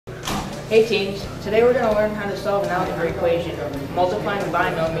Hey teens, today we're going to learn how to solve an algebra equation, multiplying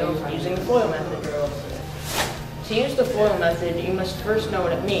binomials using the FOIL method. To use the FOIL method, you must first know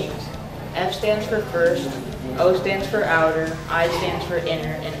what it means. F stands for first, O stands for outer, I stands for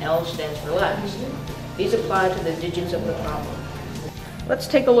inner, and L stands for last. These apply to the digits of the problem. Let's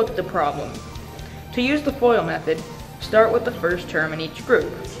take a look at the problem. To use the FOIL method, start with the first term in each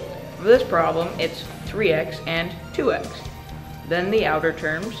group. For this problem, it's 3x and 2x. Then the outer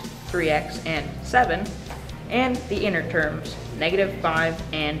terms, 3x and 7, and the inner terms, -5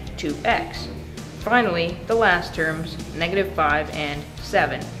 and 2x. Finally, the last terms, -5 and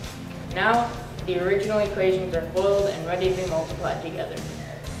 7. Now, the original equations are FOILed and ready to be multiplied together.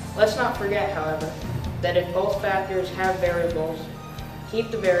 Let's not forget, however, that if both factors have variables, keep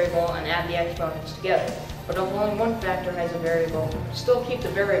the variable and add the exponents together. But if only one factor has a variable, still keep the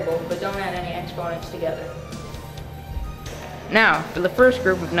variable, but don't add any exponents together. Now, for the first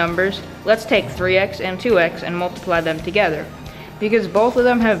group of numbers, let's take 3x and 2x and multiply them together. Because both of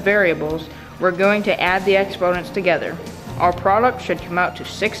them have variables, we're going to add the exponents together. Our product should come out to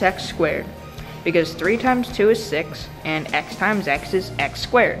 6x squared, because 3 times 2 is 6, and x times x is x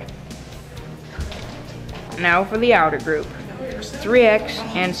squared. Now for the outer group, 3x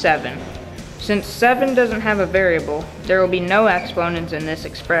and 7. Since 7 doesn't have a variable, there will be no exponents in this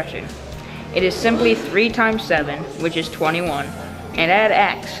expression. It is simply 3 times 7, which is 21, and add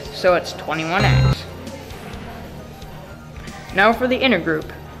x, so it's 21x. Now for the inner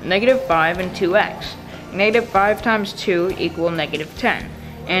group, -5 and 2x. -5 times 2 equal -10,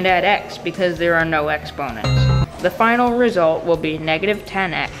 and add x because there are no exponents. The final result will be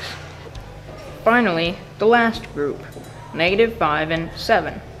 -10x. Finally, the last group, -5 and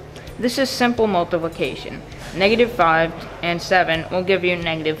 7. This is simple multiplication. -5 and 7 will give you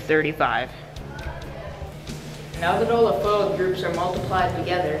 -35. Now that all the FOILed groups are multiplied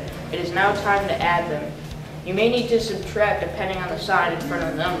together, it is now time to add them. You may need to subtract depending on the sign in front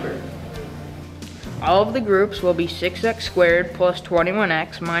of the number. All of the groups will be 6x squared plus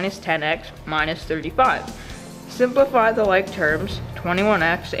 21x minus 10x minus 35. Simplify the like terms,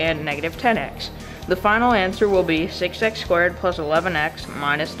 21x and -10x. The final answer will be 6x squared plus 11x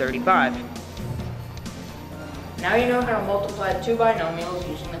minus 35. Now you know how to multiply two binomials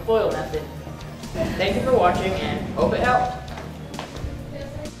using the FOIL method. Thank you for watching and hope it helped.